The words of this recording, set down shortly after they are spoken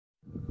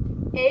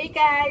Hey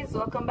guys,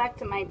 welcome back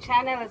to my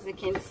channel. As you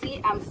can see,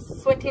 I'm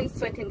sweating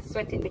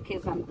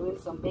because I'm doing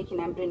some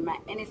baking. I'm doing my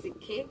NSC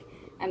cake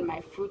and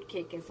my fruit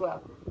cake as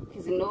well,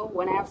 because you know,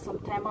 when I have some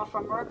time off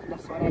from work,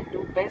 that's what I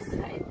do best.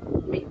 I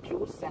make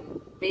juice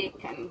and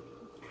bake and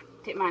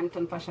take my hand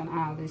on fashion and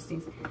all these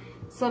things.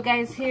 So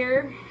guys,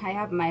 here I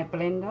have my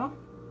blender.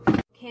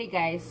 Okay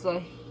guys, so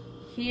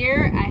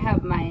here I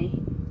have my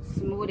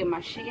smoothie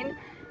machine,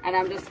 and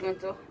I'm just going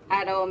to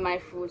add all my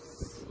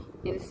fruits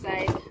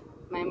inside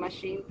my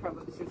machine.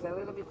 Probably this is a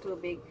little bit too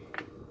big.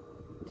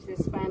 This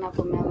is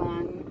pineapple,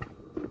 melon,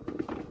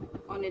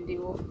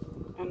 honeydew,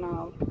 and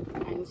all,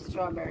 and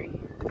strawberry.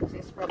 This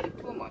is probably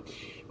too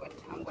much, but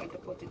I'm going to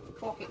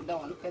poke it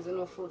down, because you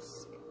know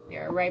fruits, they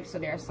are ripe, so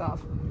they are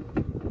soft.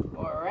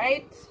 All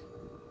right,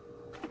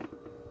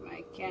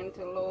 my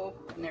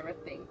cantaloupe and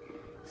everything.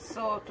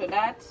 So to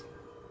that,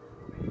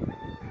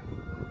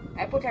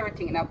 I put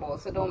everything in a bowl,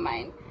 so don't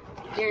mind.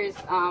 There's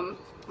I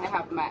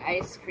have my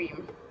ice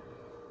cream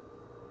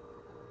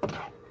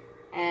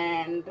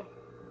and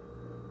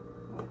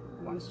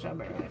one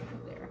strawberry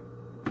left there,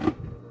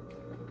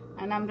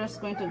 and I'm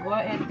just going to go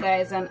ahead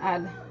guys and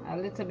add a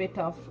little bit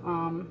of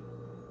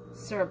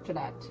syrup to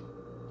that.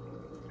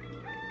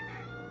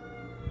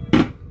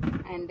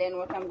 And then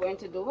what I'm going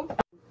to do,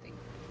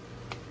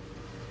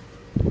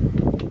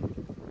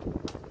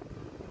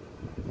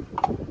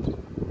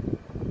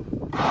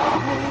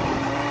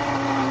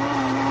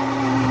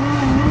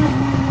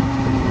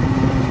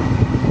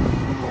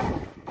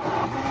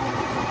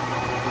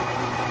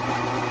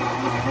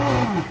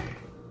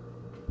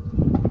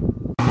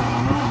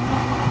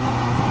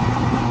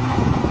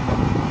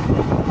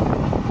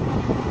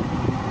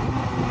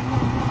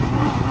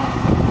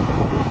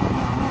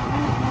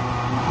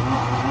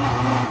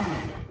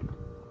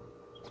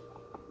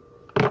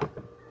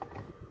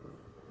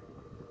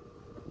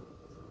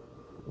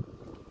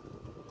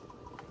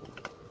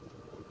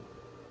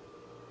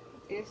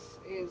 this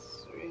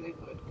is really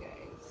good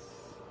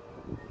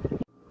guys.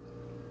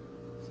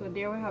 So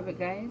there we have it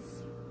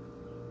guys.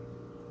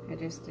 I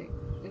just take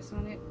this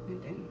on it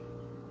and then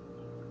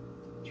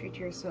treat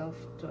yourself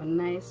to a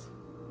nice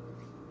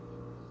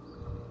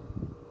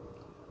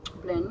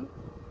blend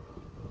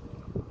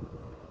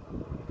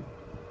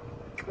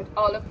with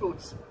all the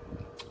fruits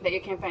that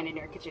you can find in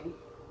your kitchen.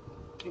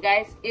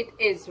 Guys, it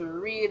is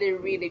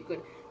really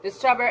good. The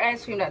strawberry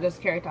ice cream, that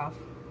just carry it off.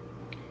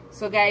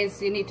 So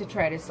guys, you need to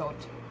try this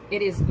out.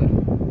 It is good.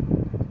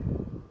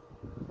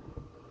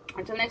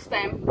 Until next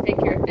time, take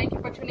care. Thank you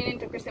for tuning in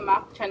to Chrissy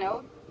Mac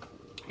channel,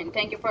 and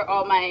thank you for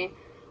all my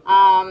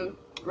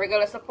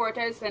regular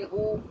supporters and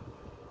who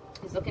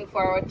is looking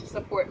forward to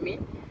support me.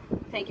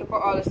 Thank you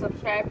for all the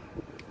subscribe.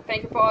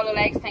 Thank you for all the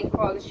likes. Thank you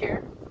for all the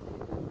share.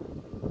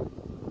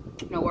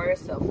 Now worry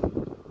yourself.